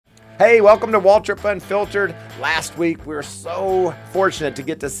Hey, welcome to Waltrip Unfiltered. Last week, we were so fortunate to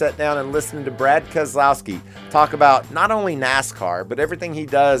get to sit down and listen to Brad Keselowski talk about not only NASCAR, but everything he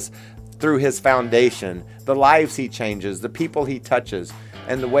does through his foundation, the lives he changes, the people he touches,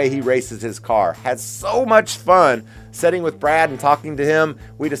 and the way he races his car. Had so much fun sitting with Brad and talking to him.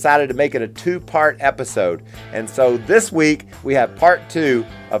 We decided to make it a two-part episode. And so this week, we have part 2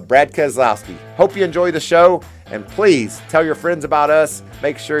 of Brad Keselowski. Hope you enjoy the show. And please tell your friends about us.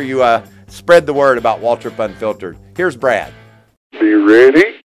 Make sure you spread the word about Waltrip Unfiltered. Here's Brad. Be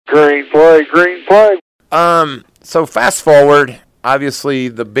ready. Green flag, green flag. So fast forward, obviously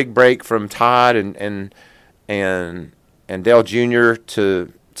the big break from Todd and Dale Jr.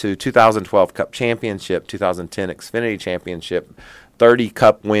 to 2012 Cup Championship, 2010 Xfinity Championship, 30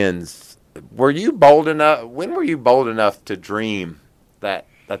 Cup wins. Were you bold enough? When were you bold enough to dream that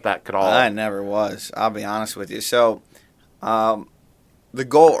could all? I never was. I'll be honest with you. So, the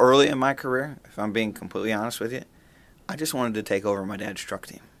goal early in my career, if I'm being completely honest with you, I just wanted to take over my dad's truck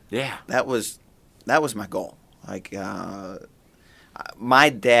team. Yeah, that was my goal. Like, my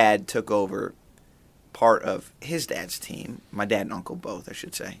dad took over part of his dad's team. My dad and uncle both, I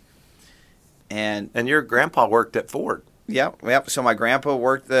should say. And your grandpa worked at Ford. Yep. So my grandpa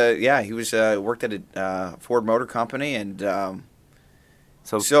worked he was worked at a Ford Motor Company, and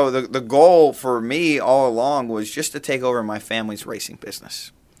so the goal for me all along was just to take over my family's racing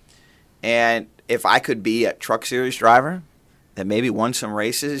business. And if I could be a Truck Series driver that maybe won some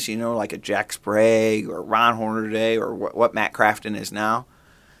races, like a Jack Sprague or Ron Hornaday or what Matt Crafton is now,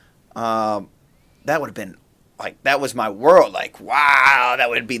 that would have been that was my world. Like, wow, that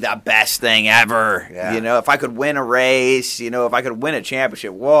would be the best thing ever. Yeah. If I could win a race, if I could win a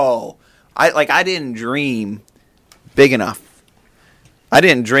championship, whoa. I didn't dream big enough. I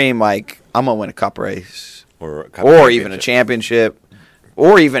didn't dream I'm gonna win a cup race or even a championship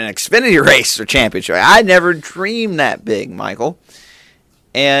or even an Xfinity race or championship. I never dreamed that big, Michael.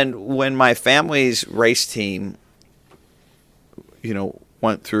 And when my family's race team,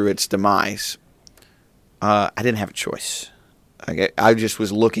 went through its demise, I didn't have a choice. I just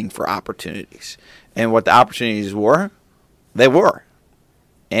was looking for opportunities, and what the opportunities were, they were,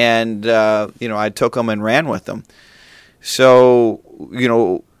 and I took them and ran with them. So,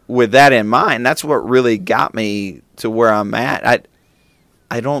 with that in mind, that's what really got me to where I'm at.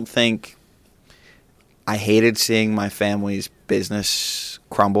 I don't think I hated seeing my family's business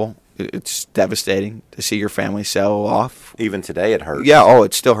crumble. It's devastating to see your family sell off. Even today it hurts. Yeah,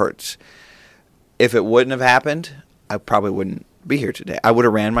 it still hurts. If it wouldn't have happened, I probably wouldn't be here today. I would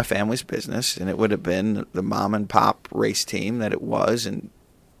have ran my family's business, and it would have been the mom and pop race team that it was, and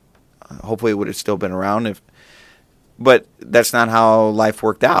hopefully it would have still been around. But that's not how life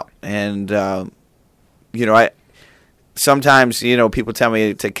worked out. And, I sometimes, people tell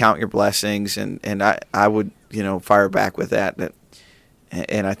me to count your blessings, and I would, fire back with that.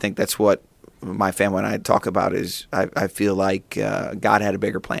 And I think that's what my family and I talk about is I feel like God had a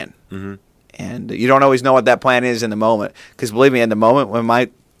bigger plan. Mm-hmm. And you don't always know what that plan is in the moment. Because believe me, in the moment when my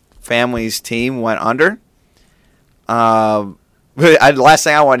family's team went under, the last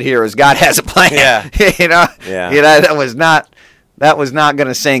thing I want to hear is God has a plan. Yeah. That was not going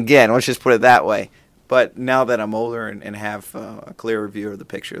to sink in. Let's just put it that way. But now that I'm older and have a clearer view of the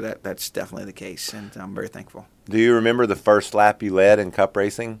picture, that's definitely the case, and I'm very thankful. Do you remember the first lap you led in Cup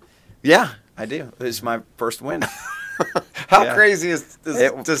racing? Yeah, I do. It was my first win. How crazy is to say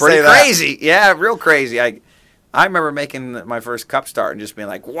that? Pretty crazy. Yeah, real crazy. I remember making my first Cup start and just being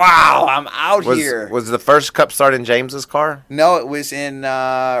like, wow, I'm out here. Was the first Cup start in James's car? No, it was in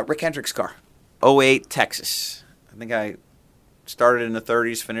Rick Hendrick's car. 08 Texas. I think I started in the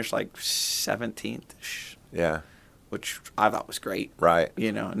 30s, finished 17th. Yeah. Which I thought was great. Right.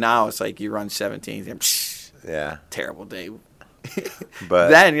 Now it's you run 17th and yeah. Terrible day. But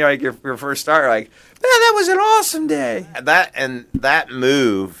then your first start, man, that was an awesome day. That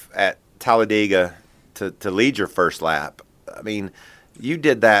move at Talladega to lead your first lap. I mean, you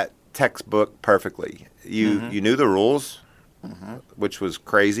did that textbook perfectly. You knew the rules, which was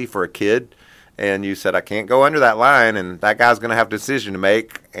crazy for a kid, and you said, I can't go under that line, and that guy's going to have a decision to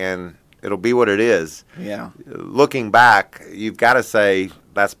make, and it'll be what it is. Yeah. Looking back, you've got to say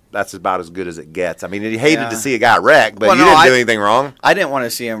that's about as good as it gets. I mean, you hated to see a guy wreck, but you didn't do anything wrong. I didn't want to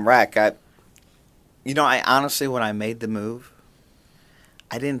see him wreck. I honestly, when I made the move,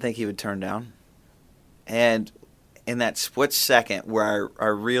 I didn't think he would turn down. And in that split second where I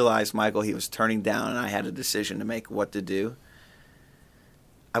realized, Michael, he was turning down and I had a decision to make what to do,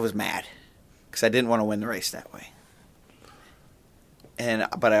 I was mad because I didn't want to win the race that way.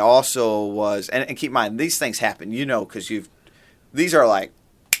 But I also was, and keep in mind, these things happen, because these are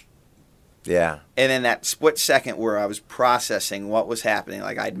Yeah. And in that split second where I was processing what was happening,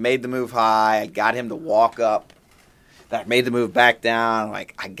 like I'd made the move high, I got him to walk up, then I made the move back down,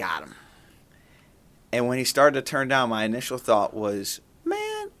 like I got him. And when he started to turn down, my initial thought was,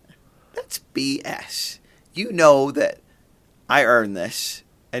 man, that's BS. You know that I earned this,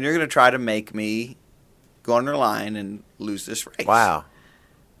 and you're going to try to make me go under the line and lose this race. Wow.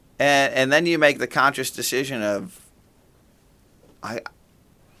 And then you make the conscious decision of,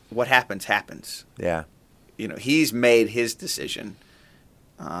 what happens, happens. Yeah. You know, he's made his decision,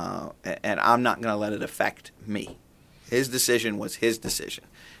 and I'm not going to let it affect me. His decision was his decision.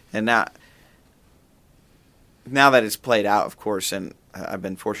 And now that it's played out, of course, and I've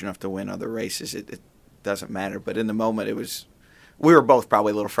been fortunate enough to win other races, it doesn't matter. But in the moment, we were both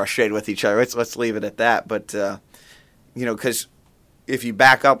probably a little frustrated with each other. Let's leave it at that. But, you know, because if you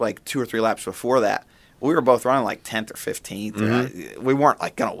back up like 2 or 3 laps before that, we were both running like 10th or 15th. Mm-hmm. We weren't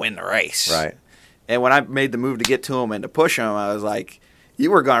like going to win the race. Right. And when I made the move to get to him and to push him, I was like,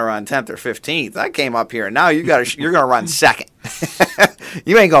 you were going to run 10th or 15th. I came up here, and now you're going to run second.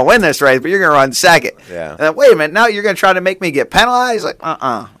 You ain't going to win this race, but you're going to run second. Yeah. And then, wait a minute, now you're going to try to make me get penalized? Like,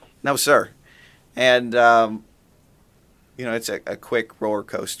 no, sir. And, you know, it's a quick roller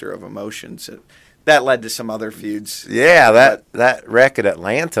coaster of emotions. That led to some other feuds. Yeah, that wreck at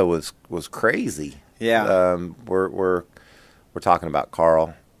Atlanta was crazy. Yeah. We're talking about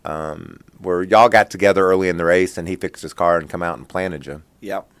Carl, where y'all got together early in the race, and he fixed his car and come out and planted you.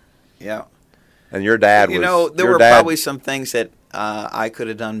 Yep. Yeah. And your dad You was. know, there your were dad, probably some things that I could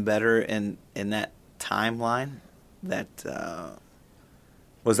have done better in that timeline. That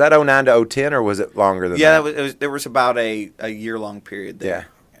Was that 09 to 010, or was it longer than yeah, that? there was about a year-long period there.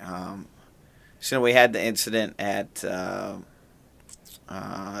 Yeah. So we had the incident at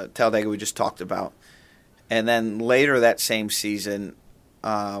Talladega we just talked about. And then later that same season,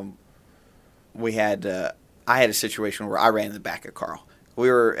 we had I had a situation where I ran in the back of Carl. We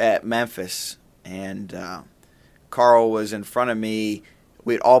were at Memphis, and Carl was in front of me.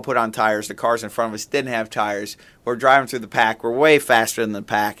 We'd all put on tires. The cars in front of us didn't have tires. We're driving through the pack. We're way faster than the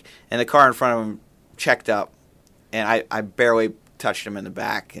pack, and the car in front of him checked up, and I barely touched him in the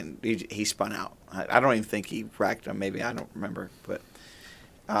back, and he spun out. I don't even think he wrecked him. Maybe, I don't remember, but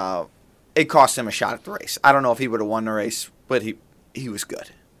it cost him a shot at the race. I don't know if he would have won the race, but he was good.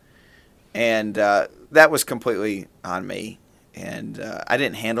 And that was completely on me. And I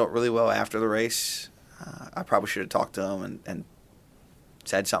didn't handle it really well after the race. I probably should have talked to him and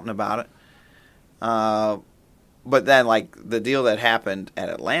said something about it. But then, like, the deal that happened at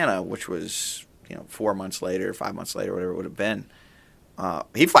Atlanta, which was, 4 months later, 5 months later, whatever it would have been,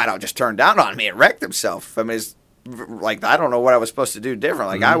 he flat out just turned down on me and wrecked himself. I mean, it's like, I don't know what I was supposed to do different.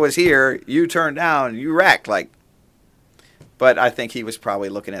 Like, I was here, you turned down, you wrecked. Like, but I think he was probably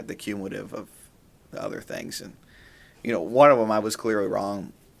looking at the cumulative of the other things. And, one of them I was clearly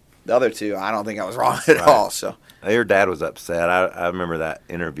wrong. The other two, I don't think I was wrong at all. So your dad was upset. I remember that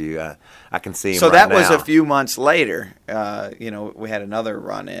interview. I can see him. So right that was now. a few months later. We had another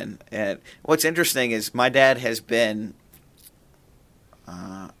run in, and what's interesting is my dad has been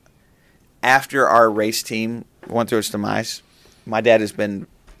after our race team went through its demise. My dad has been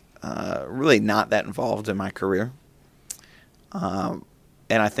really not that involved in my career, and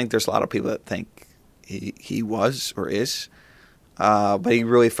I think there's a lot of people that think he was or is. But he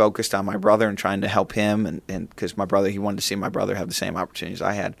really focused on my brother and trying to help him, and because my brother, he wanted to see my brother have the same opportunities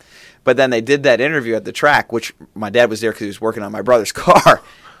I had. But then they did that interview at the track, which my dad was there because he was working on my brother's car,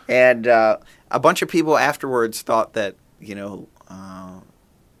 and a bunch of people afterwards thought that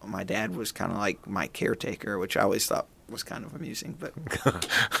my dad was kind of like my caretaker, which I always thought was kind of amusing. But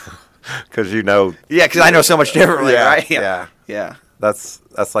because yeah, because I know so much differently, right? Yeah. That's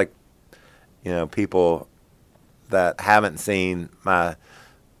like people that haven't seen my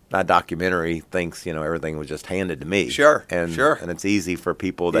documentary thinks everything was just handed to me. Sure, and it's easy for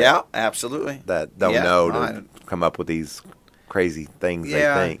people that absolutely that don't know to come up with these crazy things they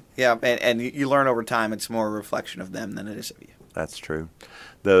think. Yeah, and you learn over time. It's more a reflection of them than it is of you. That's true.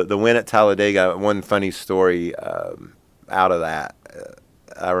 The win at Talladega. One funny story out of that.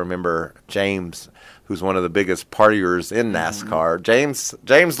 I remember James, who's one of the biggest partiers in NASCAR.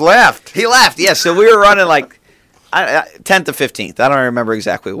 James left. He left. Yeah. So we were running like 10th to 15th. I don't remember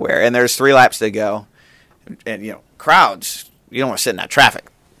exactly where. And there's 3 laps to go. And, crowds, you don't want to sit in that traffic.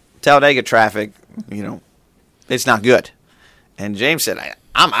 Talladega traffic, it's not good. And James said,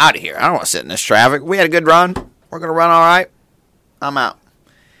 I'm out of here. I don't want to sit in this traffic. We had a good run. We're going to run all right. I'm out.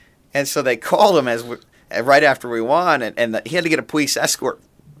 And so they called him right after we won, and he had to get a police escort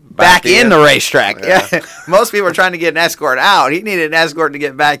back in the racetrack. Yeah. Yeah. Most people are trying to get an escort out. He needed an escort to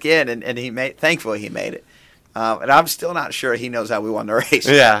get back in, and thankfully he made it. And I'm still not sure he knows how we won the race.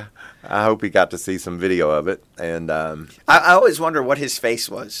 Yeah. I hope he got to see some video of it. And I always wonder what his face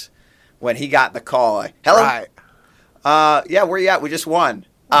was when he got the call. Like, hello? Right. Yeah, where you at? We just won.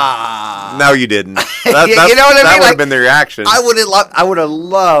 No, you didn't. You know what I mean? That would Like, have been the reaction. I would have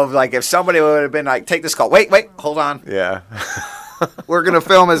loved, like, if somebody would have been like, take this call. Wait, hold on. Yeah. We're going to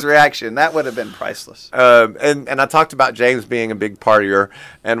film his reaction. That would have been priceless. And I talked about James being a big partier.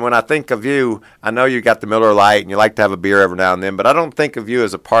 And when I think of you, I know you got the Miller Lite and you like to have a beer every now and then, but I don't think of you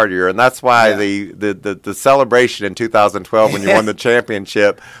as a partier. And that's why the celebration in 2012 when you won the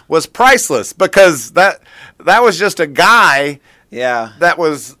championship was priceless, because that was just a guy that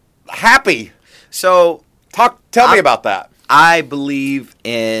was happy. So Tell me about that. I believe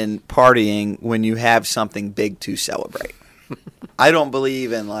in partying when you have something big to celebrate. I don't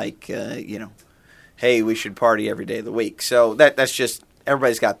believe in hey, we should party every day of the week. So that's just,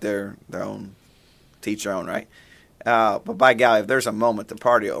 everybody's got their own, to each their own, right? But by golly, if there's a moment to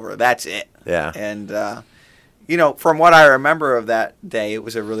party over, that's it. Yeah. And, from what I remember of that day, it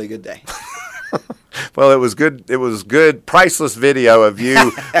was a really good day. Well, it was good. It was good, priceless video of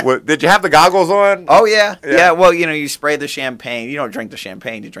you. Did you have the goggles on? Oh, yeah. Yeah, well, you spray the champagne. You don't drink the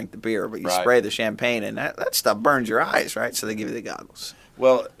champagne, you drink the beer, but you spray the champagne, and that stuff burns your eyes, right? So they give you the goggles.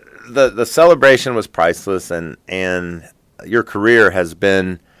 Well, the celebration was priceless, and your career has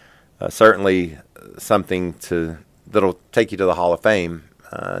been certainly something that'll take you to the Hall of Fame.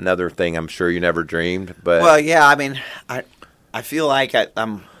 Another thing I'm sure you never dreamed. But well, yeah, I mean, I feel like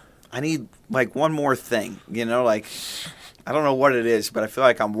I need like one more thing, like I don't know what it is, but I feel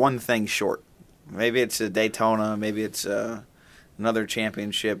like I'm one thing short. Maybe it's a Daytona, maybe it's another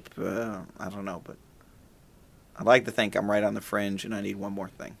championship. I don't know, but I'd like to think I'm right on the fringe, and I need one more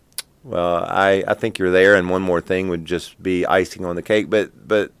thing. Well, I think you're there, and one more thing would just be icing on the cake.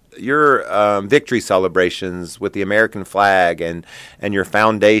 But your victory celebrations with the American flag and your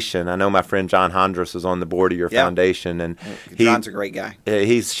foundation. I know my friend John Hondros is on the board of your foundation, and John's a great guy.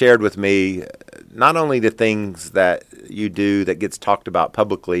 He's shared with me not only the things that you do that gets talked about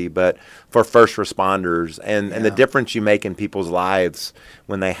publicly, but for first responders and the difference you make in people's lives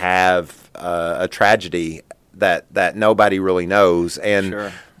when they have a tragedy that nobody really knows. And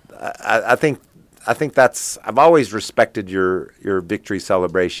sure. I think that's, I've always respected your victory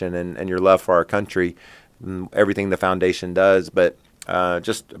celebration and your love for our country, and everything the foundation does, but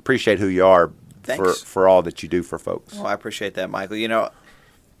just appreciate who you are. Thanks. For all that you do for folks. Well, I appreciate that, Michael.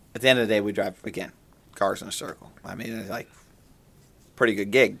 At the end of the day, we drive, again, cars in a circle. I mean, it's like pretty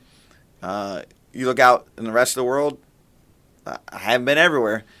good gig. You look out in the rest of the world, I haven't been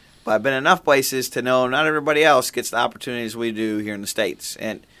everywhere, but I've been enough places to know not everybody else gets the opportunities we do here in the States.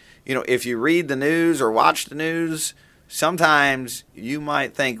 And if you read the news or watch the news, sometimes you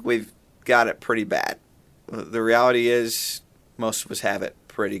might think we've got it pretty bad. The reality is most of us have it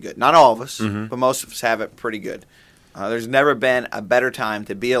pretty good. Not all of us, but most of us have it pretty good. There's never been a better time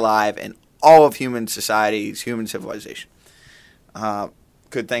to be alive in all of human societies, human civilization.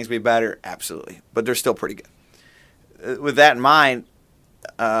 Could things be better? Absolutely. But they're still pretty good. With that in mind,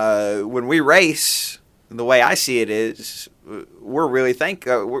 when we race, the way I see it is we're really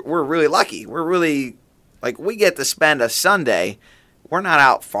lucky. We're really, like, we get to spend a Sunday. We're not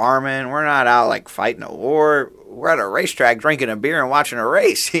out farming. We're not out, like, fighting a war. We're at a racetrack drinking a beer and watching a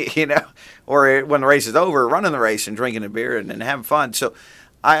race, or when the race is over, running the race and drinking a beer and having fun. So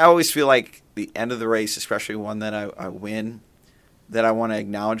I always feel like the end of the race, especially one that I win, that I want to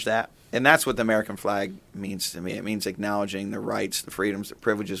acknowledge that. And that's what the American flag means to me. It means acknowledging the rights, the freedoms, the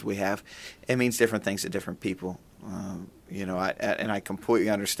privileges we have. It means different things to different people. And I completely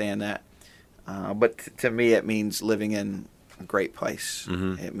understand that. But to me, it means living in a great place.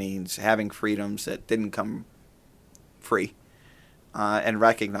 It means having freedoms that didn't come free, and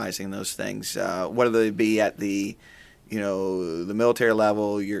recognizing those things, whether they be at the military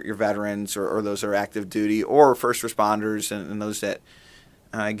level, your veterans, or those that are active duty, or first responders, and those that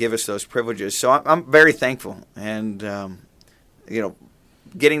give us those privileges. So I'm very thankful, and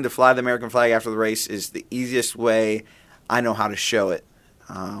getting to fly the American flag after the race is the easiest way I know how to show it.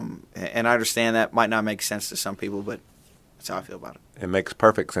 And I understand that might not make sense to some people, but that's how I feel about it. It makes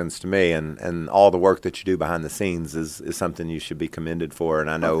perfect sense to me, and all the work that you do behind the scenes is something you should be commended for. And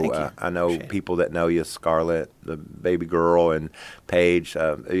I know people that know you, Scarlett, the baby girl, and Paige.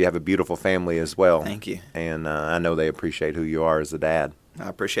 You have a beautiful family as well. Thank you. And I know they appreciate who you are as a dad. I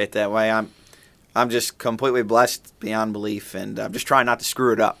appreciate that way. I'm just completely blessed beyond belief, and I'm just trying not to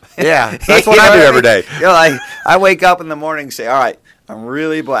screw it up. Yeah, that's what I do every day. I wake up in the morning and say, all right, I'm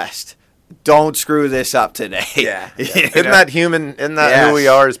really blessed. Don't screw this up today. Yeah. You Isn't know? that human? Isn't that who we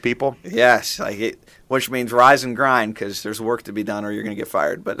Yes. are as people? Yes, which means rise and grind because there's work to be done or you're going to get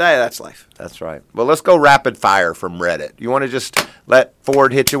fired. But hey, that's life. That's right. Well, let's go rapid fire from Reddit. You want to just let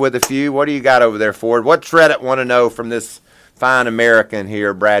Ford hit you with a few? What do you got over there, Ford? What's Reddit want to know from this fine American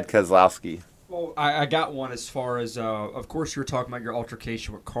here, Brad Kozlowski? Well, I got one as far as, of course, you were talking about your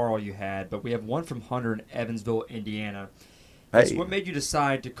altercation with Carl you had, but we have one from Hunter in Evansville, Indiana. Hey. What made you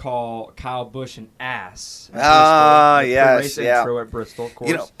decide to call Kyle Busch an ass? at Ah, Bristol? The yes, pre-race yeah. intro at Bristol, of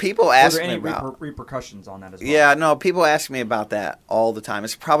course. You know, people Were ask there me any about. repercussions on that as well? Yeah, no, people ask me about that all the time.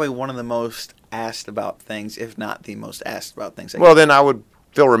 It's probably one of the most asked about things, if not the most asked about things. Well, then I would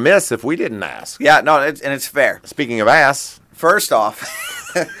feel remiss if we didn't ask. Yeah, no, it's fair. Speaking of ass, First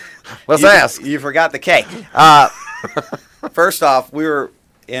off, let's you, ask. You forgot the K. First off, we were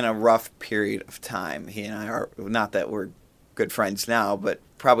in a rough period of time. He and I are, not that we're good friends now, but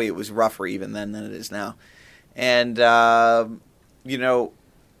probably it was rougher even then than it is now. And, you know,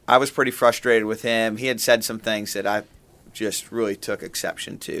 I was pretty frustrated with him. He had said some things that I just really took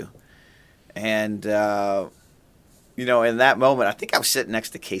exception to. And, you know, in that moment, I think I was sitting next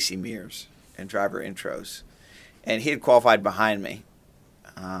to Casey Mears in driver intros. And he had qualified behind me.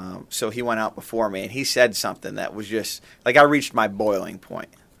 So he went out before me, and he said something that was just, like, I reached my boiling point.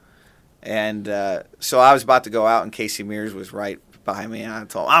 And so I was about to go out, and Casey Mears was right behind me, and I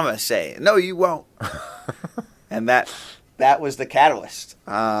told him, I'm going to say, no, you won't. And that was the catalyst.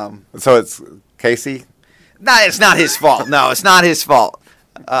 So it's Casey? No, it's not his fault. No, it's not his fault.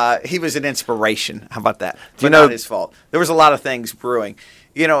 He was an inspiration. How about that? Do you But know- not his fault. There was a lot of things brewing.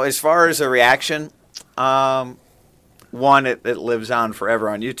 You know, as far as a reaction, one, it lives on forever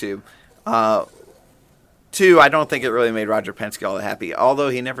on YouTube. Two, I don't think it really made Roger Penske all that happy, although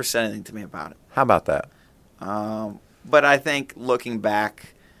he never said anything to me about it. How about that? But I think looking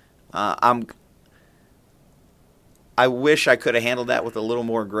back, I wish I could have handled that with a little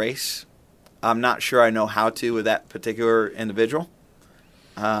more grace. I'm not sure I know how to with that particular individual.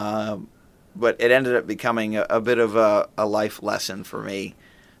 But it ended up becoming a bit of a life lesson for me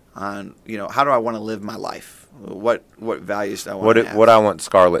on, you know, how do I want to live my life? What values do I want to have? What I want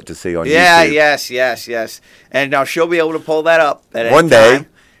Scarlett to see on Yeah, YouTube. yes. And now she'll be able to pull that up at any One day. time.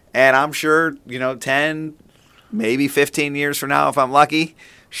 And I'm sure, you know, 10, maybe 15 years from now, if I'm lucky,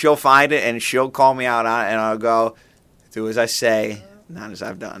 she'll find it and she'll call me out on it, and I'll go, do as I say, not as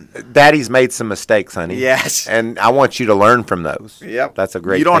I've done. Daddy's made some mistakes, honey. Yes. And I want you to learn from those. Yep. That's a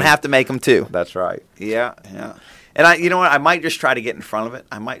great You don't thing. have to make them too. That's right. Yeah. And you know what? I might just try to get in front of it.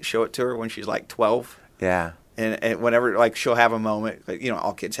 I might show it to her when she's like 12. Yeah. And whenever, like, she'll have a moment, like, you know,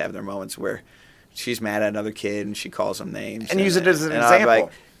 all kids have their moments where she's mad at another kid and she calls them names. And use it as an and I'll be example.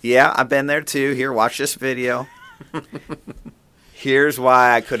 like, yeah, I've been there too. Here, watch this video. Here's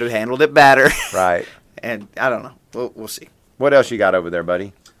why I could have handled it better. Right. And I don't know. We'll see. What else you got over there,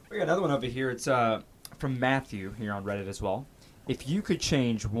 buddy? We got another one over here. It's from Matthew here on Reddit as well. If you could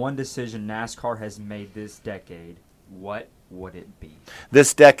change one decision NASCAR has made this decade, what would it be?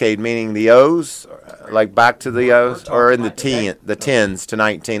 This decade, meaning the O's, like back to the We're O's, talking or in the about the 10s to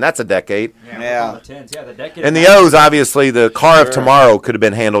 19. That's a decade. Yeah. The decade. And the O's, obviously, the car of tomorrow could have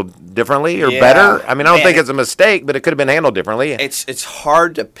been handled differently or Yeah. better. I mean, I don't Man. think it's a mistake, but it could have been handled differently. It's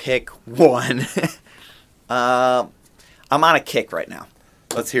hard to pick one. I'm on a kick right now.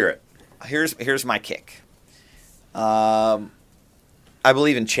 Let's hear it. Here's my kick. I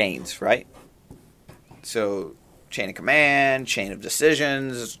believe in chains, right? So chain of command, chain of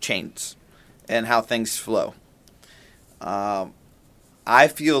decisions, chains, and how things flow. I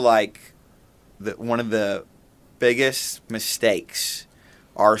feel like that one of the biggest mistakes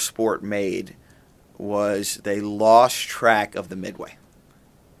our sport made was they lost track of the midway.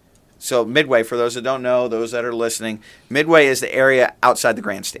 So midway, for those that don't know, those that are listening, midway is the area outside the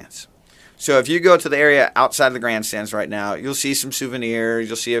grandstands. So if you go to the area outside the grandstands right now, you'll see some souvenirs,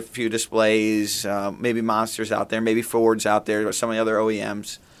 you'll see a few displays, maybe Monsters out there, maybe Fords out there, or some of the other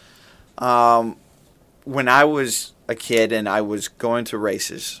OEMs. When I was a kid and I was going to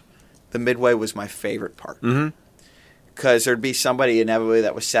races, the midway was my favorite part. Mm-hmm. Because there'd be somebody inevitably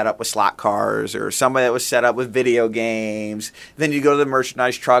that was set up with slot cars or somebody that was set up with video games. Then you go to the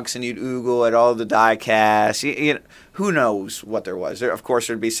merchandise trucks and you'd oogle at all the die casts. You know, who knows what there was? Of course,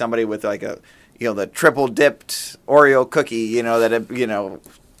 there'd be somebody with like a, you know, the triple dipped Oreo cookie, you know, that, you know.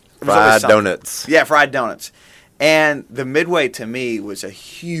 there was always Fried something. donuts. Yeah, fried donuts. And the midway to me was a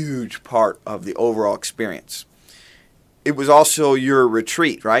huge part of the overall experience. It was also your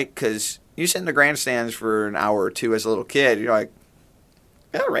retreat, right? Because you sit in the grandstands for an hour or two as a little kid. You're like,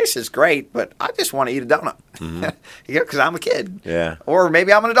 yeah, the race is great, but I just want to eat a donut. Because I'm a kid. Yeah. Or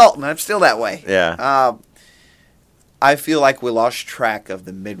maybe I'm an adult and I'm still that way. Yeah. I feel like we lost track of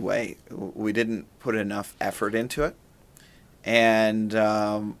the midway. We didn't put enough effort into it. And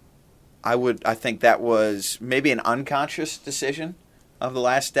I think that was maybe an unconscious decision of the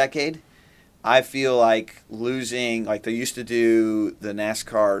last decade. I feel like losing, like they used to do the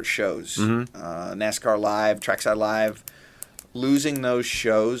NASCAR shows, NASCAR Live, Trackside Live. Losing those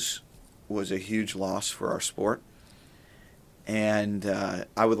shows was a huge loss for our sport. And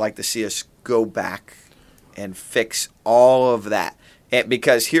I would like to see us go back and fix all of that.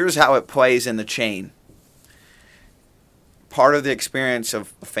 Because here's how it plays in the chain. Part of the experience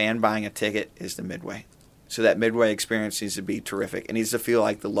of a fan buying a ticket is the midway. So that midway experience needs to be terrific. It needs to feel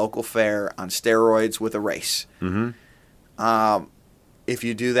like the local fair on steroids with a race. If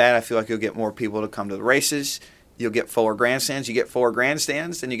you do that, I feel like you'll get more people to come to the races. You'll get fuller grandstands. You get fuller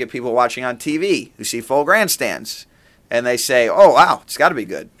grandstands, then you get people watching on TV who see full grandstands. And they say, oh, wow, it's got to be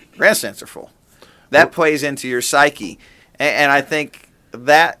good. Grandstands are full. That plays into your psyche. And I think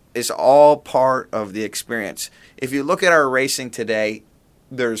that is all part of the experience. If you look at our racing today,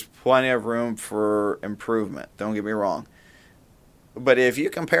 there's plenty of room for improvement. Don't get me wrong. But if you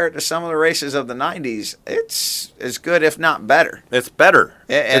compare it to some of the races of the 90s, it's as good, if not better. It's better.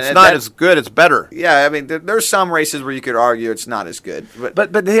 And it's not as good. It's better. Yeah, I mean, there's some races where you could argue it's not as good.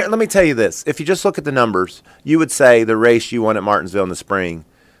 But here, let me tell you this. If you just look at the numbers, you would say the race you won at Martinsville in the spring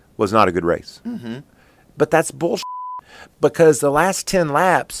was not a good race. But that's bullshit. Because the last 10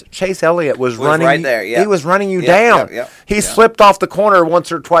 laps, Chase Elliott was running right there. Yeah. He was running you down. He slipped off the corner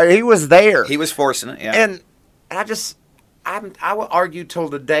once or twice. He was there. He was forcing it. Yeah. And I will argue till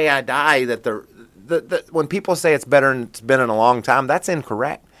the day I die that the when people say it's better and it's been in a long time, that's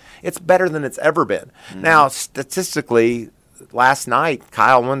incorrect. It's better than it's ever been. Now, statistically, last night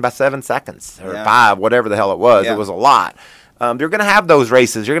Kyle won by 7 seconds or 5, whatever the hell it was. It was a lot. You're going to have those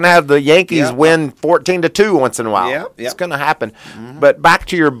races. You're going to have the Yankees win 14-2 once in a while. It's going to happen. But back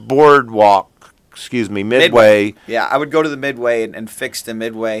to your boardwalk, midway. Yeah, I would go to the midway and fix the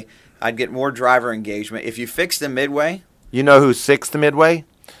midway. I'd get more driver engagement. If you fix the midway. You know who's fixed the midway?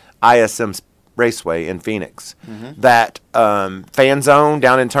 ISM's Raceway in Phoenix. That fan zone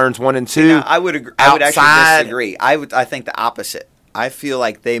down in turns 1 and 2. I would agree. I would actually disagree. I think the opposite. I feel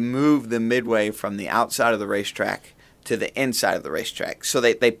like they moved the midway from the outside of the racetrack to the inside of the racetrack. So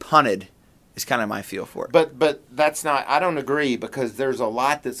they punted is kind of my feel for it. But that's not – I don't agree because there's a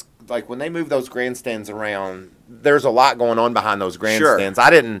lot that's – like when they move those grandstands around, there's a lot going on behind those grandstands.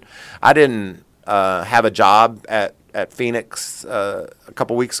 Sure. I didn't have a job at Phoenix a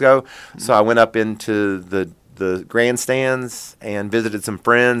couple weeks ago, so I went up into the grandstands and visited some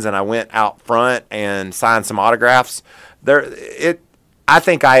friends, and I went out front and signed some autographs. I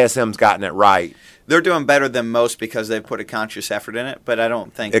think ISM's gotten it right. They're doing better than most because they've put a conscious effort in it, but I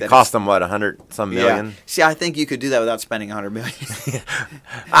don't think it cost them, what, 100-some million? Yeah. See, I think you could do that without spending $100 million.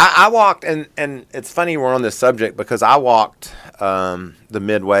 I walked, and it's funny we're on this subject because I walked the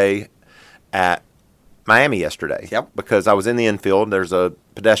midway at Miami yesterday. Yep. Because I was in the infield. There's a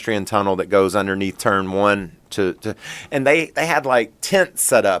pedestrian tunnel that goes underneath turn 1 and they had like tents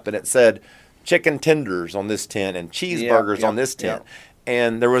set up, and it said chicken tenders on this tent and cheeseburgers on this tent.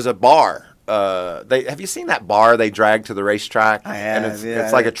 And there was a bar. Have you seen that bar they drag to the racetrack? I have. And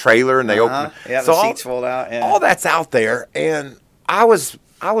it's like a trailer, and they open. Yeah, the seats fold out. Yeah. All that's out there, and I was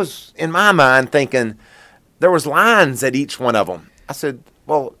in my mind thinking there was lines at each one of them. I said,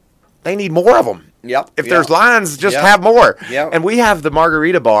 well, they need more of them. Yep. If there's lines, just have more. Yep. And we have the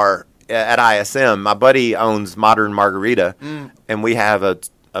margarita bar at ISM. My buddy owns Modern Margarita, and we have a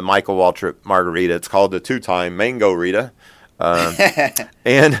Michael Waltrip margarita. It's called the 2-time Mango Rita.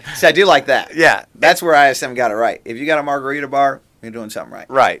 And so I do like that. Yeah. That's where ISM got it right. If you got a margarita bar, you're doing something right.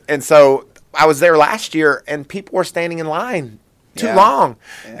 Right. And so I was there last year, and people were standing in line too long.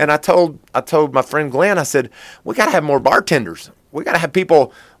 Yeah. And I told my friend Glenn, I said, we got to have more bartenders. We got to have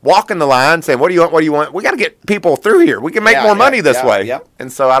people walking the line saying, what do you want? What do you want? We got to get people through here. We can make more money this way. Yeah.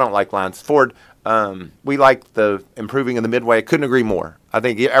 And so I don't like lines. Ford, we like the improving of the midway. I couldn't agree more. I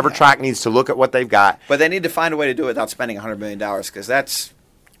think every track needs to look at what they've got. But they need to find a way to do it without spending $100 million because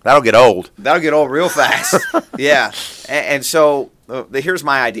that'll get old. That'll get old real fast. Yeah. And so here's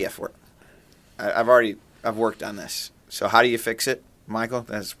my idea for it. I've worked on this. So how do you fix it, Michael?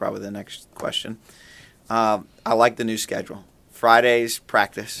 That's probably the next question. I like the new schedule. Fridays,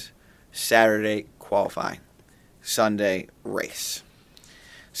 practice. Saturday, qualifying. Sunday, race.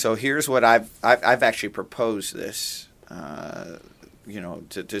 So here's what I've actually proposed this, to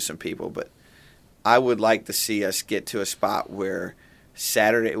some people, but I would like to see us get to a spot where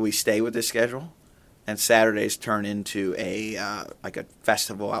Saturday we stay with the schedule, and Saturdays turn into a like a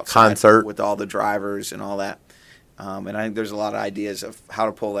festival outside concert with all the drivers and all that. And I think there's a lot of ideas of how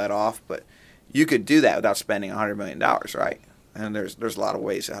to pull that off, but you could do that without spending $100 million, right? And there's a lot of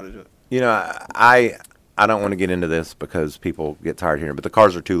ways how to do it. You know, I don't want to get into this because people get tired hearing it, but the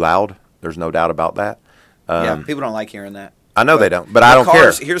cars are too loud. There's no doubt about that. Yeah, people don't like hearing that. I know they don't, but I don't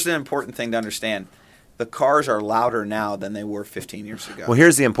care. Here's the important thing to understand. The cars are louder now than they were 15 years ago. Well,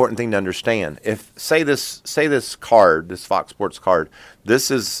 here's the important thing to understand. If say this card, this Fox Sports card,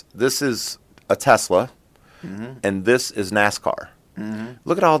 this is a Tesla, and this is NASCAR.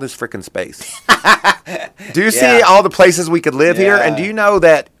 Look at all this freaking space. Do you see all the places we could live here? And do you know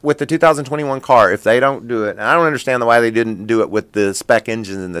that with the 2021 car, if they don't do it, and I don't understand why they didn't do it with the spec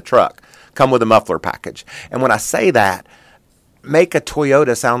engines in the truck, come with a muffler package. And when I say that, make a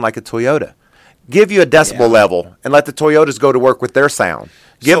Toyota sound like a Toyota. Give you a decibel level and let the Toyotas go to work with their sound.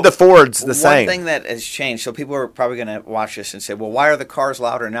 Give the Fords the same. One thing that has changed, so people are probably going to watch this and say, well, why are the cars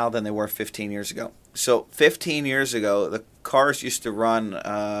louder now than they were 15 years ago? So 15 years ago, the cars used to run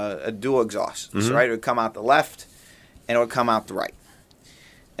a dual exhaust. So, right, it would come out the left and it would come out the right.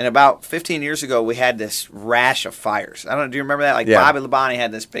 And about 15 years ago, we had this rash of fires. I don't know, do you remember that? Like Bobby Labonte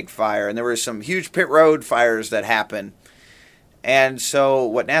had this big fire, and there were some huge pit road fires that happened. And so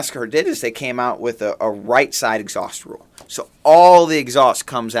what NASCAR did is they came out with a right side exhaust rule. So all the exhaust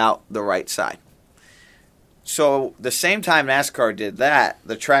comes out the right side. So the same time NASCAR did that,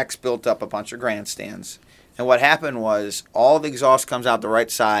 the tracks built up a bunch of grandstands. And what happened was all the exhaust comes out the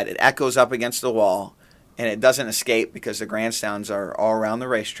right side, it echoes up against the wall, and it doesn't escape because the grandstands are all around the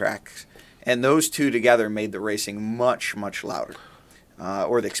racetracks. And those two together made the racing much, much louder.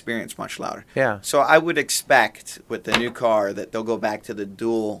 Or the experience much louder. Yeah. So I would expect with the new car that they'll go back to the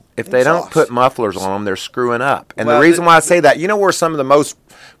dual If they exhaust. don't put mufflers on them, they're screwing up. And Well, the reason why I say that, you know where some of the most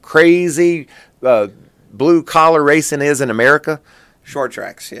crazy blue-collar racing is in America? Short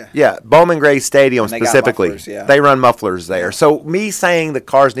tracks, yeah. Yeah, Bowman Gray Stadium And they got specifically. mufflers, yeah. They run mufflers there. So me saying the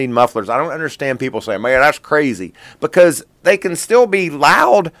cars need mufflers, I don't understand people saying, man, that's crazy. Because they can still be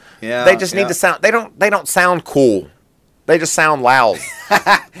loud. Yeah, They just need yeah. to sound, they don't sound cool. They just sound loud.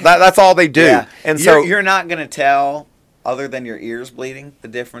 That's all they do. Yeah. And so you're not going to tell, other than your ears bleeding, the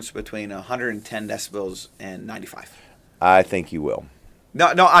difference between 110 decibels and 95. I think you will.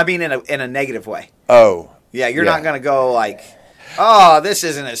 No, I mean in a negative way. Oh. Yeah, you're not going to go like, oh, this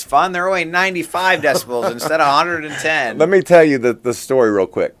isn't as fun. They're only 95 decibels instead of 110. Let me tell you the story real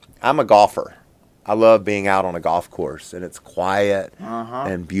quick. I'm a golfer. I love being out on a golf course, and it's quiet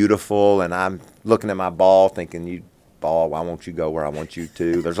and beautiful, and I'm looking at my ball thinking, ball, why won't you go where I want you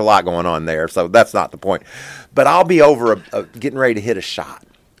to? There's a lot going on there, so that's not the point. But I'll be over getting ready to hit a shot,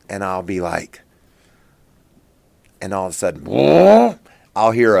 and I'll be like, and all of a sudden,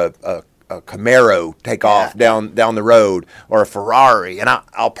 I'll hear a Camaro take off down the road, or a Ferrari, and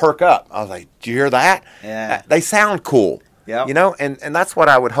I'll perk up. I was like, "Did you hear that? Yeah. They sound cool." Yep. You know, and that's what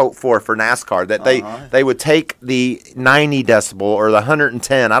I would hope for NASCAR, that they would take the 90 decibel or the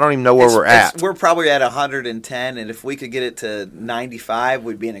 110. I don't even know where we're at. We're probably at 110, and if we could get it to 95,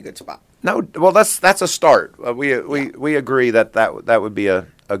 we'd be in a good spot. No, well, that's a start. We agree that would be a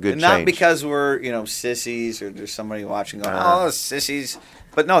good change. Not because we're sissies or there's somebody watching going, oh, sissies.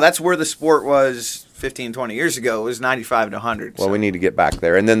 But no, that's where the sport was 15, 20 years ago. It was 95 to 100. Well, we need to get back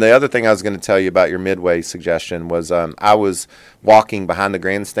there. And then the other thing I was going to tell you about your Midway suggestion was I was walking behind the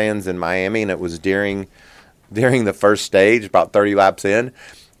grandstands in Miami, and it was during the first stage, about 30 laps in.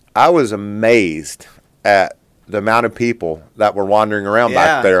 I was amazed at the amount of people that were wandering around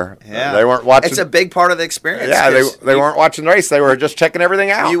back there. Yeah. They weren't watching. It's a big part of the experience. Yeah, they weren't watching the race. They were just checking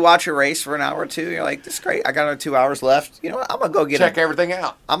everything out. You watch a race for an hour or two, you're like, this is great. I got another 2 hours left. You know what? I'm going to go check everything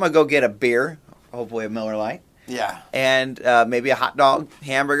out. I'm going to go get a beer, hopefully a Miller Lite. Yeah. And maybe a hot dog,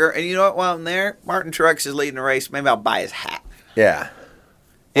 hamburger. And you know what? While I'm there, Martin Truex is leading the race. Maybe I'll buy his hat. Yeah.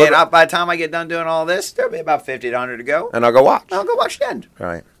 And by the time I get done doing all this, there'll be about 50 to 100 to go. And I'll go watch. I'll go watch the end.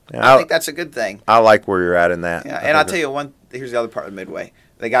 Right. I think that's a good thing. I like where you're at in that. Yeah, and I'll tell you here's the other part of Midway.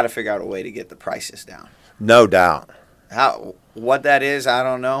 They got to figure out a way to get the prices down. No doubt. What that is, I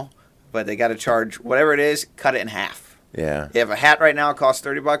don't know. But they got to charge, whatever it is, cut it in half. Yeah. If a hat right now costs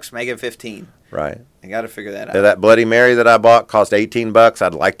 $30, make it $15. Right. They got to figure that out. Yeah, that Bloody Mary that I bought cost $18.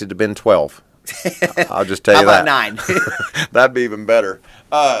 I'd like it to have been 12. I'll just tell you How that. about 9? That'd be even better.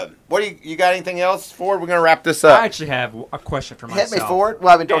 What do you got? Anything else, Ford? We're gonna wrap this up. I actually have a question for myself. Hit me, Ford.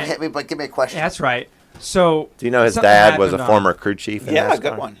 Well, I mean, don't hit me, but give me a question. Yeah, that's right. So, Do you know his something dad was a happened, former crew chief? In Yeah, NASCAR?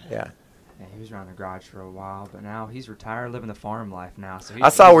 good one. Yeah. Yeah, he was around the garage for a while, but now he's retired, living the farm life now. So I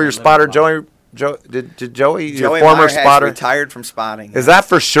saw where your spotter Joey Did Joey, your Joey former Meyer has spotter, retired from spotting. is that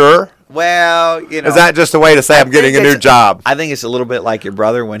for sure? Well, you know. Is that just a way to say I'm getting a new job? I think it's a little bit like your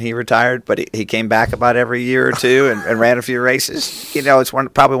brother when he retired, but he came back about every year or two and ran a few races. You know, it's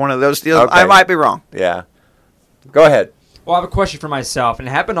probably one of those deals. Okay. I might be wrong. Yeah. Go ahead. Well, I have a question for myself, and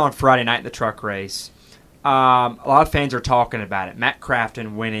it happened on Friday night in the truck race. A lot of fans are talking about it. Matt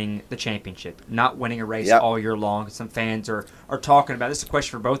Crafton winning the championship, not winning a race all year long. Some fans are talking about it. This is a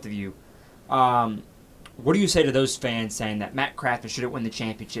question for both of you. What do you say to those fans saying that Matt Crafton shouldn't win the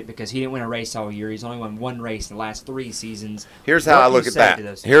championship because he didn't win a race all year? He's only won one race in the last 3 seasons. Here's how I look at that.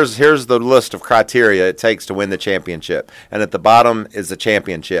 Here's the list of criteria it takes to win the championship. And at the bottom is the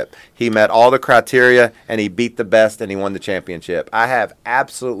championship. He met all the criteria, and he beat the best, and he won the championship. I have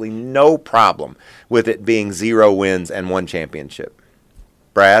absolutely no problem with it being 0 wins and 1 championship.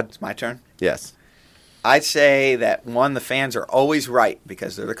 Brad? It's my turn. Yes. I'd say that, one, the fans are always right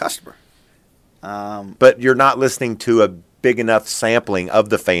because they're the customer. But you're not listening to a big enough sampling of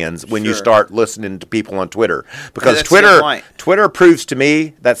the fans when you start listening to people on Twitter. Because Twitter proves to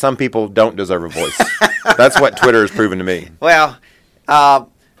me that some people don't deserve a voice. That's what Twitter has proven to me. Well,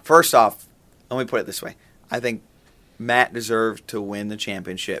 first off, let me put it this way. I think Matt deserved to win the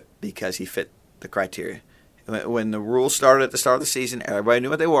championship because he fit the criteria. When the rules started at the start of the season, everybody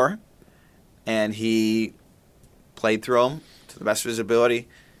knew what they were, and he played through them to the best of his ability.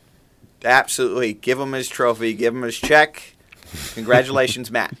 Absolutely. Give him his trophy. Give him his check. Congratulations,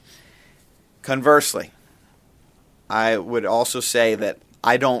 Matt. Conversely, I would also say that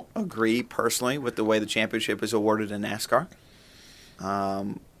I don't agree personally with the way the championship is awarded in NASCAR.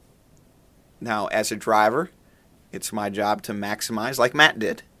 Now, as a driver, it's my job to maximize like Matt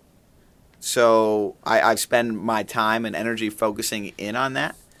did. So I spend my time and energy focusing in on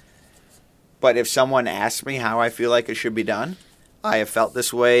that. But if someone asks me how I feel like it should be done, I have felt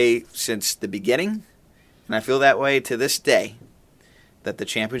this way since the beginning, and I feel that way to this day, that the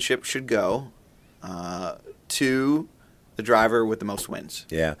championship should go to the driver with the most wins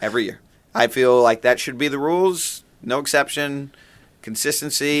every year. I feel like that should be the rules, no exception,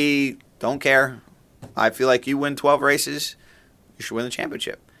 consistency, don't care. I feel like you win 12 races, you should win the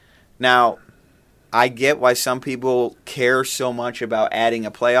championship. Now, I get why some people care so much about adding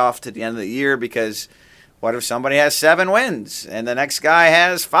a playoff to the end of the year because what if somebody has 7 wins and the next guy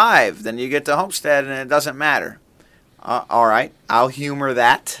has 5? Then you get to Homestead and it doesn't matter. All right, I'll humor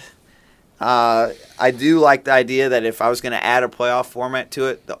that. I do like the idea that if I was going to add a playoff format to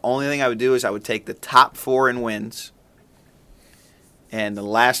it, the only thing I would do is I would take the top 4 in wins. And the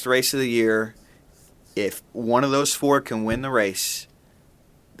last race of the year, if one of those 4 can win the race,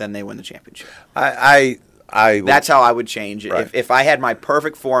 then they win the championship. That's how I would change it. Right. If I had my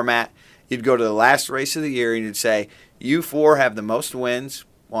perfect format, you'd go to the last race of the year and you'd say, you 4 have the most wins.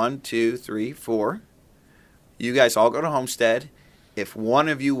 1, 2, 3, 4. You guys all go to Homestead. If one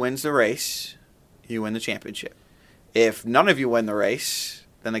of you wins the race, you win the championship. If none of you win the race,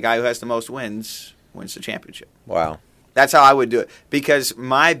 then the guy who has the most wins wins the championship. Wow. That's how I would do it. Because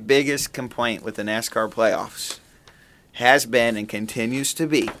my biggest complaint with the NASCAR playoffs has been and continues to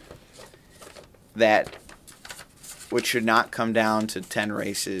be that which should not come down to 10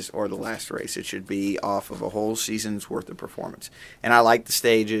 races or the last race. It should be off of a whole season's worth of performance. And I like the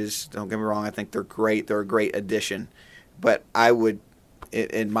stages. Don't get me wrong. I think they're great. They're a great addition. But I would,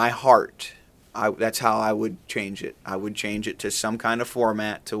 in my heart, that's how I would change it. I would change it to some kind of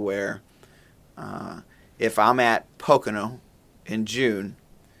format to where if I'm at Pocono in June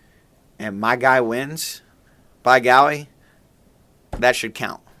and my guy wins, by golly, that should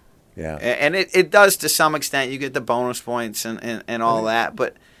count. Yeah. And it does to some extent. You get the bonus points and all that,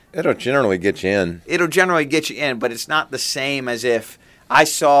 but it'll generally get you in. It'll generally get you in, but it's not the same as if I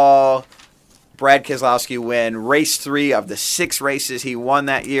saw Brad Keselowski win race 3 of the 6 races he won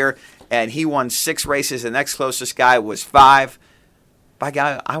that year, and he won 6 races. The next closest guy was 5. By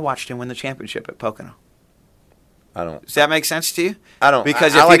God, I watched him win the championship at Pocono. I don't. Does that make sense to you? I don't.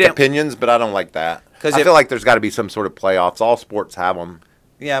 Because I like opinions, but I don't like that. I feel like there's got to be some sort of playoffs. All sports have them.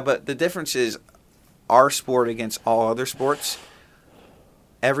 Yeah, but the difference is our sport against all other sports.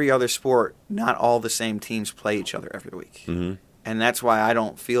 Every other sport, not all the same teams play each other every week. Mm-hmm. And that's why I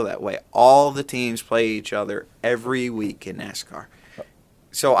don't feel that way. All the teams play each other every week in NASCAR.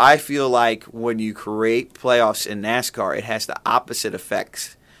 So I feel like when you create playoffs in NASCAR, it has the opposite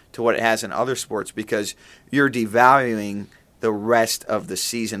effects to what it has in other sports because you're devaluing the rest of the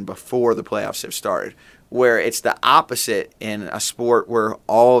season before the playoffs have started, where it's the opposite in a sport where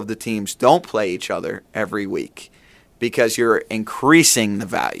all of the teams don't play each other every week because you're increasing the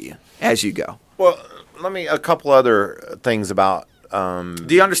value as you go. Well, a couple other things about Do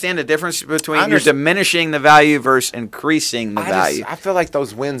you understand the difference between I you're understand. diminishing the value versus increasing the value? I feel like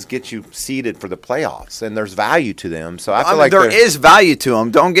those wins get you seeded for the playoffs, and there's value to them. So I I feel mean, like there is value to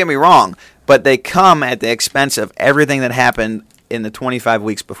them. Don't get me wrong, but they come at the expense of everything that happened in the 25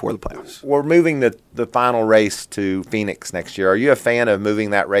 weeks before the playoffs. We're moving the final race to Phoenix next year. Are you a fan of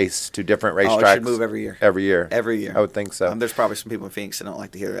moving that race to different racetracks? Oh, it should move every year. Every year. Every year. I would think so. There's probably some people in Phoenix that don't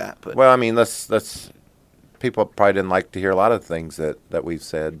like to hear that, but Well, I mean, let's people probably didn't like to hear a lot of things that we've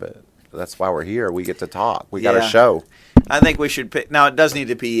said, but that's why we're here. We get to talk. We got a Yeah. show. I think we should pick. Now, it does need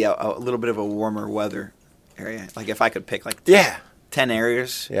to be a little bit of a warmer weather area. Like if I could pick like Yeah. 10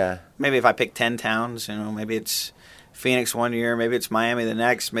 areas, Yeah. maybe if I pick 10 towns, maybe it's Phoenix one year, maybe it's Miami the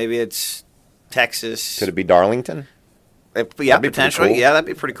next, maybe it's Texas. Could it be Darlington? Yeah, That'd be pretty potentially. cool. Yeah, that'd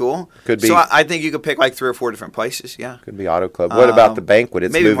be pretty cool. Could be. So I think you could pick like 3 or 4 different places. Yeah. Could be Auto Club. What about the banquet?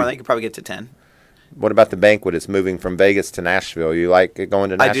 It's maybe moving. more. Than you could probably get to 10. What about the banquet? It's moving from Vegas to Nashville. You like it going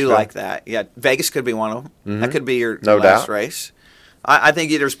to Nashville? I do like that. Yeah, Vegas could be one of them. That could be your No last doubt. race. I think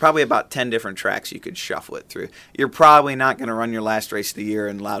there's probably about 10 different tracks you could shuffle it through. You're probably not going to run your last race of the year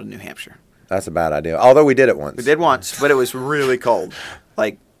in Loudon, New Hampshire. That's a bad idea. Although we did it once. We did once, but it was really cold.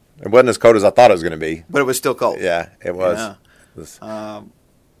 Like, It wasn't as cold as I thought it was going to be. but it was still cold. Yeah, it was. Yeah. It was-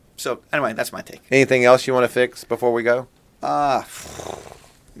 So anyway, that's my take. Anything else you want to fix before we go?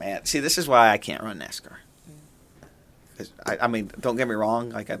 Man, see, this is why I can't run NASCAR. 'Cause I mean, don't get me wrong.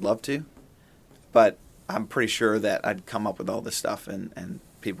 Like, I'd love to, but I'm pretty sure that I'd come up with all this stuff, and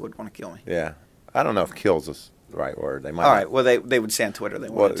people would want to kill me. Yeah. I don't know if "kills" is the right word. They might. All not- right. Well, they would say on Twitter they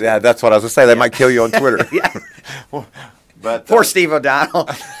Well, wanted to. yeah, that's what I was going to say. They might kill you on Twitter. Yeah. But Poor Steve O'Donnell.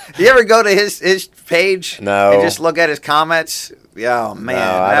 Do you ever go to his page? No. And just look at his comments? Yeah, oh, man,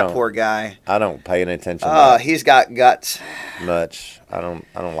 No, I that don't. poor guy. I don't pay any attention to He's got guts. that much. I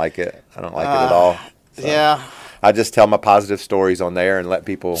don't like it. I don't like it at all. So, Yeah. I just tell my positive stories on there and let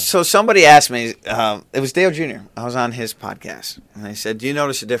people. So somebody asked me, it was Dale Jr. I was on his podcast, and they said, "Do you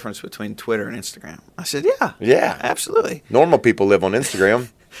notice a difference between Twitter and Instagram?" I said, "Yeah, Yeah. absolutely." Normal people live on Instagram.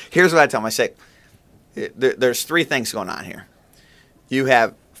 Here's what I tell them. I say, there's 3 things going on here. You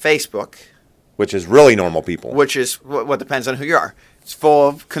have Facebook, Which is really normal people. which is what depends on who you are. It's full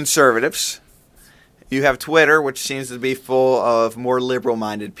of conservatives. You have Twitter, which seems to be full of more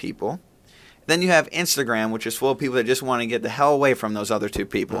liberal-minded people. Then you have Instagram, which is full of people that just want to get the hell away from those other 2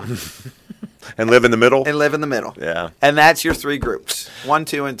 people And live in the middle. and live in the middle. Yeah. And that's your 3 groups: 1,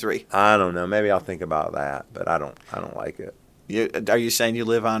 2, and 3. I don't know. Maybe I'll think about that, but I don't like it. Are you saying you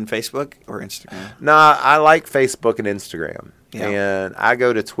live on Facebook or Instagram? No, I like Facebook and Instagram. Yeah. And I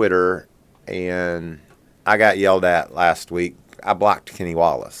go to Twitter, and I got yelled at last week. I blocked Kenny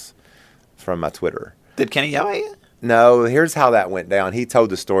Wallace from my Twitter. Did Kenny yell at you? No, here's how that went down. He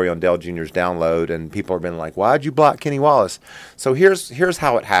told the story on Dale Jr.'s download, and people have been like, "Why'd you block Kenny Wallace?" So here's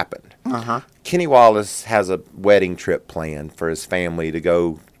how it happened. Kenny Wallace has a wedding trip planned for his family to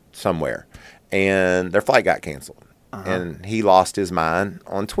go somewhere, and their flight got canceled. And he lost his mind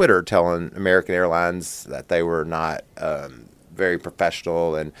on Twitter, telling American Airlines that they were not very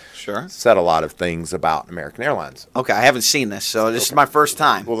professional and Sure. said a lot of things about American Airlines. Okay, I haven't seen this, so this is my first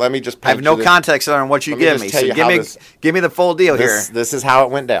time. Well, let me just I have paint no you the- context on what you Let me give just me. tell So you how give me the full deal here. This is how it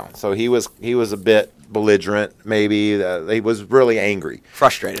went down. So he was a bit belligerent, maybe. He was really angry,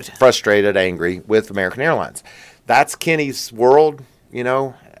 frustrated, angry with American Airlines. That's Kenny's world,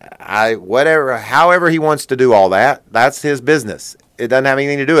 however he wants to do all that, that's his business. It doesn't have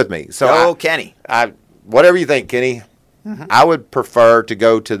anything to do with me. So Kenny. whatever you think, Kenny, I would prefer to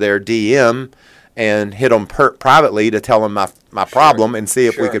go to their DM and hit them privately to tell them my problem and see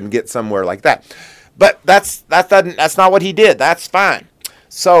if we can get somewhere like that. But that's not what he did. That's fine.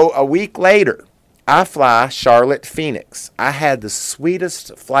 So a week later, I fly Charlotte, Phoenix. I had the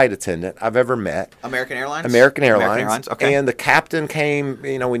sweetest flight attendant I've ever met. American Airlines? American Airlines. Okay. And the captain came,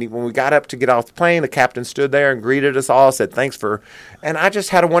 when we got up to get off the plane, the captain stood there and greeted us all, said thanks and I just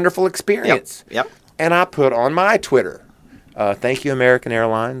had a wonderful experience. Yep. And I put on my Twitter, thank you, American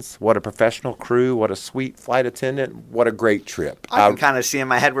Airlines. What a professional crew. What a sweet flight attendant. What a great trip. I can kind of see in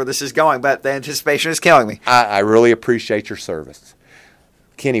my head where this is going, but the anticipation is killing me. I really appreciate your service.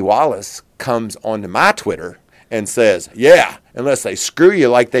 Kenny Wallace comes onto my Twitter and says, yeah, unless they screw you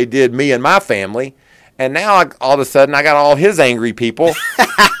like they did me and my family. And now all of a sudden I got all his angry people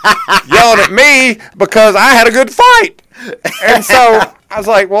yelling at me because I had a good fight. And so I was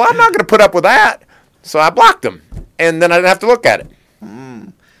like, well, I'm not going to put up with that. So I blocked him. And then I didn't have to look at it.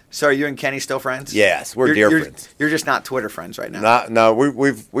 So are you and Kenny still friends? Yes, we're dear friends. You're just not Twitter friends right now. No,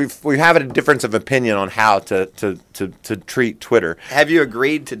 we have a difference of opinion on how to treat Twitter. Have you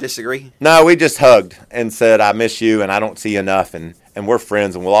agreed to disagree? No, we just hugged and said, I miss you and I don't see you enough. And and we're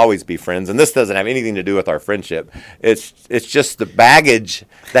friends, and we'll always be friends. And this doesn't have anything to do with our friendship. It's just the baggage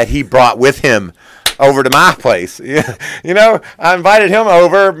that he brought with him over to my place. You know, I invited him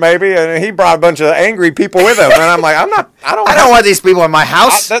over maybe, and he brought a bunch of angry people with him. And I'm like, I don't want these people in my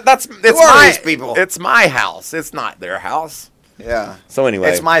house. These people? It's my house. It's not their house. Yeah. So anyway,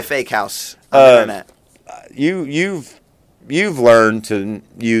 it's my fake house on the internet. You've learned to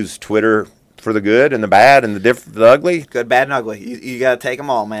use Twitter for the good and the bad and the ugly. Good, bad, and ugly. You got to take them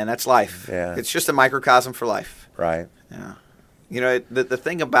all, man. That's life. Yeah. It's just a microcosm for life. Right. Yeah. You know, the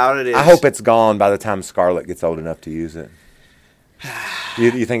thing about it is, I hope it's gone by the time Scarlett gets old enough to use it.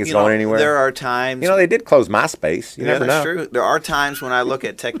 You think it's going anywhere? There are times. You know, they did close MySpace. You never know. That's true. There are times when I look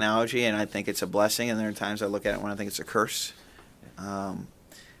at technology and I think it's a blessing, and there are times I look at it when I think it's a curse.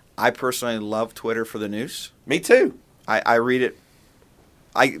 I personally love Twitter for the news. Me too. I read it.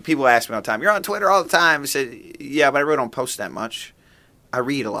 People ask me all the time, "You're on Twitter all the time." I said, "Yeah, but I really don't post that much. I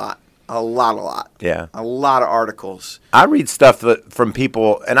read a lot. A lot. Yeah. A lot of articles. I read stuff from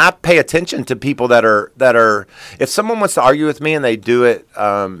people, and I pay attention to people that are. If someone wants to argue with me and they do it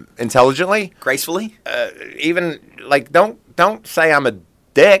intelligently, gracefully, even like don't say I'm a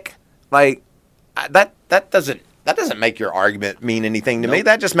dick. Like that doesn't make your argument mean anything to me.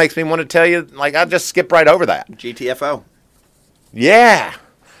 That just makes me want to tell you. Like I just skip right over that. GTFO. Yeah.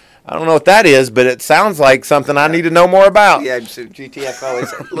 I don't know what that is, but it sounds like something I need to know more about. Yeah, so GTFO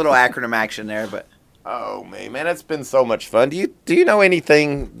is a little acronym action there, but oh man, it's been so much fun. Do you know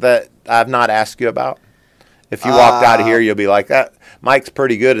anything that I've not asked you about? If you walked out of here, you'll be like that. Mike's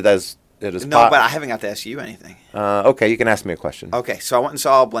pretty good at his. No, but I haven't got to ask you anything. Okay, you can ask me a question. Okay, so I went and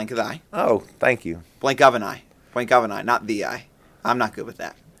saw Blink of the Eye. Oh, thank you. Blink of an Eye. Blink of an Eye, not the eye. I'm not good with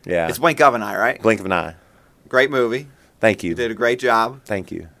that. Yeah, it's Blink of an Eye, right? Blink of an Eye. Great movie. Thank you. You did a great job.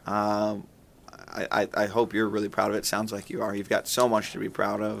 Thank you. I hope you're really proud of it. Sounds like you are. You've got so much to be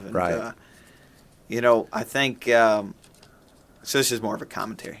proud of. And, right. I think so this is more of a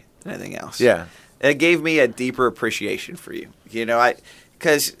commentary than anything else. Yeah. It gave me a deeper appreciation for you.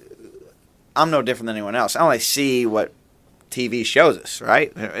 Because I'm no different than anyone else. I only see what TV shows us,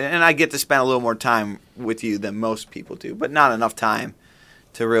 right? And I get to spend a little more time with you than most people do, but not enough time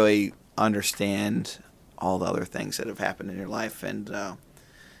to really understand all the other things that have happened in your life. And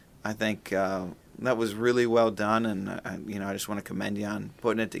I think that was really well done, and I just want to commend you on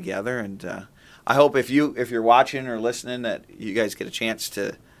putting it together. And I hope if you're watching or listening that you guys get a chance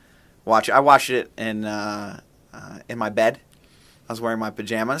to watch it. I watched it in my bed. I was wearing my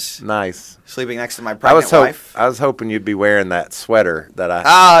pajamas. Nice. Sleeping next to my pregnant wife. I was hoping you'd be wearing that sweater that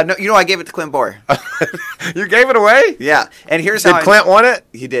I. No, I gave it to Clint Boyer. You gave it away? Yeah. And here's how. Did Clint want it?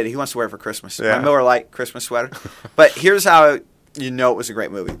 He did. He wants to wear it for Christmas. Yeah. My Miller Lite Christmas sweater. But here's how you know it was a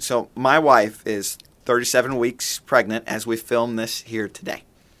great movie. So my wife is 37 weeks pregnant as we film this here today.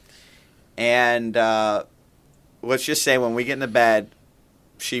 And let's just say when we get into bed,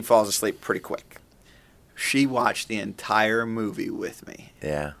 she falls asleep pretty quick. She watched the entire movie with me.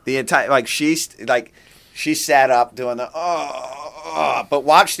 Yeah. The entire she sat up doing the but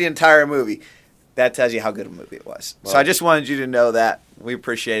watched the entire movie. That tells you how good a movie it was. Well, so I just wanted you to know that we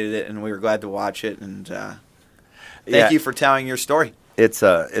appreciated it and we were glad to watch it. And thank you for telling your story.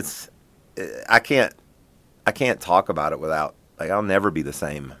 I can't talk about it without I'll never be the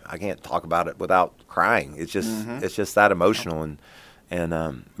same. I can't talk about it without crying. It's just it's just that emotional.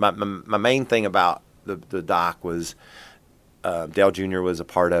 And my main thing about the doc was Dale Jr. was a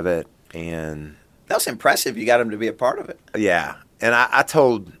part of it, and that was impressive. You got him to be a part of it. Yeah, and I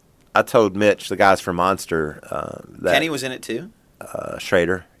told Mitch, the guys from Monster, that Kenny was in it too.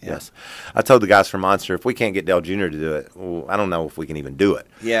 Schrader, yes. I told the guys from Monster, if we can't get Dale Jr. to do it, well, I don't know if we can even do it.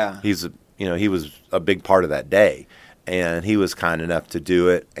 Yeah, he was a big part of that day, and he was kind enough to do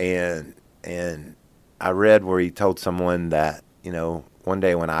it. And I read where he told someone that one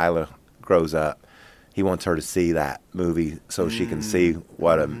day when Isla grows up, he wants her to see that movie so she can see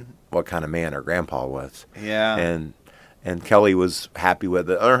what kind of man her grandpa was. Yeah. And Kelly was happy with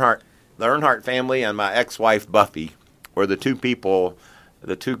it. The Earnhardt family and my ex-wife Buffy were the two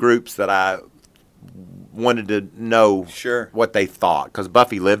groups that I wanted to know what they thought, because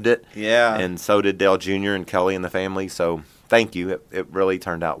Buffy lived it. Yeah. And so did Dale Jr. and Kelly and the family. So thank you. It really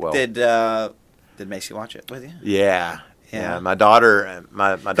turned out well. Did Macy watch it with you? Yeah. Yeah, my daughter.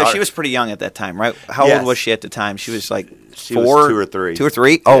 She was pretty young at that time, right? How old was she at the time? She was like she was 2 or 3. 2 or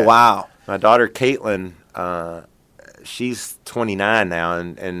 3? Yeah. Oh, wow. My daughter Caitlin, she's 29 now,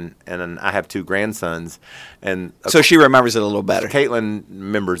 and I have 2 grandsons, and So she remembers it a little better. Caitlin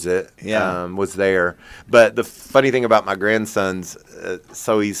remembers it. Yeah. Was there. But the funny thing about my grandsons,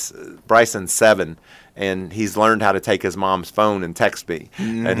 so Bryson's 7, and he's learned how to take his mom's phone and text me.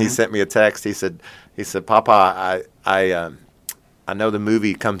 Mm-hmm. And he sent me a text. He said, Papa, I know the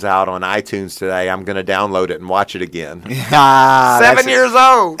movie comes out on iTunes today. I'm going to download it and watch it again. 7 years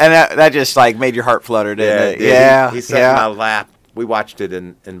old. And that just like made your heart flutter, didn't it? Yeah. He sat in my lap. We watched it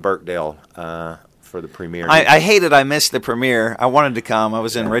in Birkdale for the premiere. I hated I missed the premiere. I wanted to come. I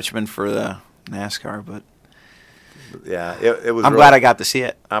was in Richmond for the NASCAR, but yeah, it was. I'm glad I got to see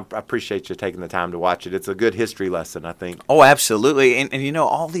it. I appreciate you taking the time to watch it. It's a good history lesson, I think. Oh, absolutely. And you know,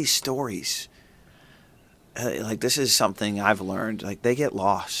 all these stories, like this is something I've learned. Like they get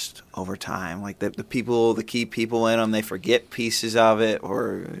lost over time. Like the key people in them, they forget pieces of it,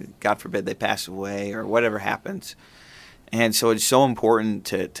 or God forbid they pass away, or whatever happens. And so it's so important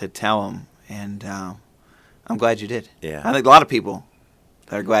to tell them. And I'm glad you did. Yeah. I think a lot of people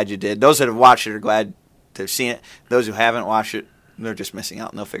are glad you did. Those that have watched it are glad to have seen it. Those who haven't watched it, they're just missing out,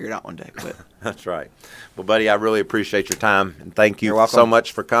 and they'll figure it out one day. But that's right. Well, buddy, I really appreciate your time, and thank you You're welcome. so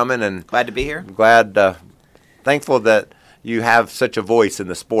much for coming. And glad to be here. I'm glad, thankful that you have such a voice in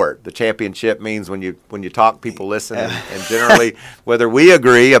the sport. The championship means when you talk, people listen, and generally, whether we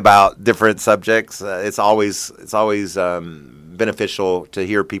agree about different subjects, it's always beneficial to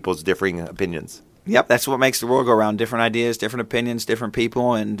hear people's differing opinions. Yep, that's what makes the world go around. Different ideas, different opinions, different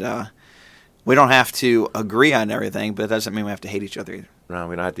people, and we don't have to agree on everything, but it doesn't mean we have to hate each other either. No,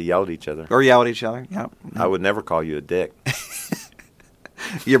 we don't have to yell at each other. Or yell at each other. Yep. I would never call you a dick.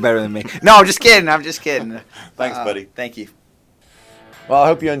 You're better than me. No, I'm just kidding. Thanks, buddy. Thank you. Well, I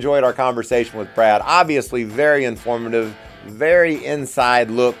hope you enjoyed our conversation with Brad. Obviously, very informative, very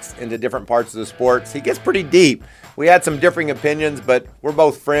inside looks into different parts of the sports. He gets pretty deep. We had some differing opinions, but we're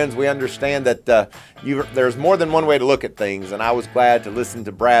both friends. We understand that there's more than one way to look at things, and I was glad to listen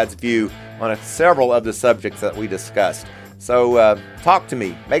to Brad's view on several of the subjects that we discussed. So talk to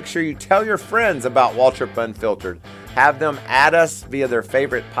me. Make sure you tell your friends about Waltrip Unfiltered. Have them add us via their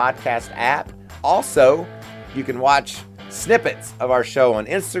favorite podcast app. Also, you can watch snippets of our show on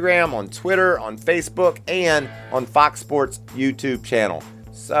Instagram, on Twitter, on Facebook, and on Fox Sports YouTube channel.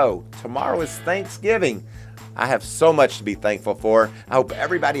 So tomorrow is Thanksgiving. I have so much to be thankful for. I hope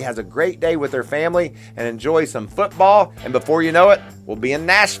everybody has a great day with their family and enjoy some football. And before you know it, we'll be in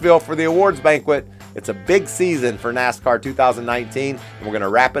Nashville for the awards banquet. It's a big season for NASCAR 2019, and we're going to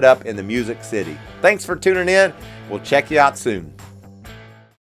wrap it up in the Music City. Thanks for tuning in. We'll check you out soon.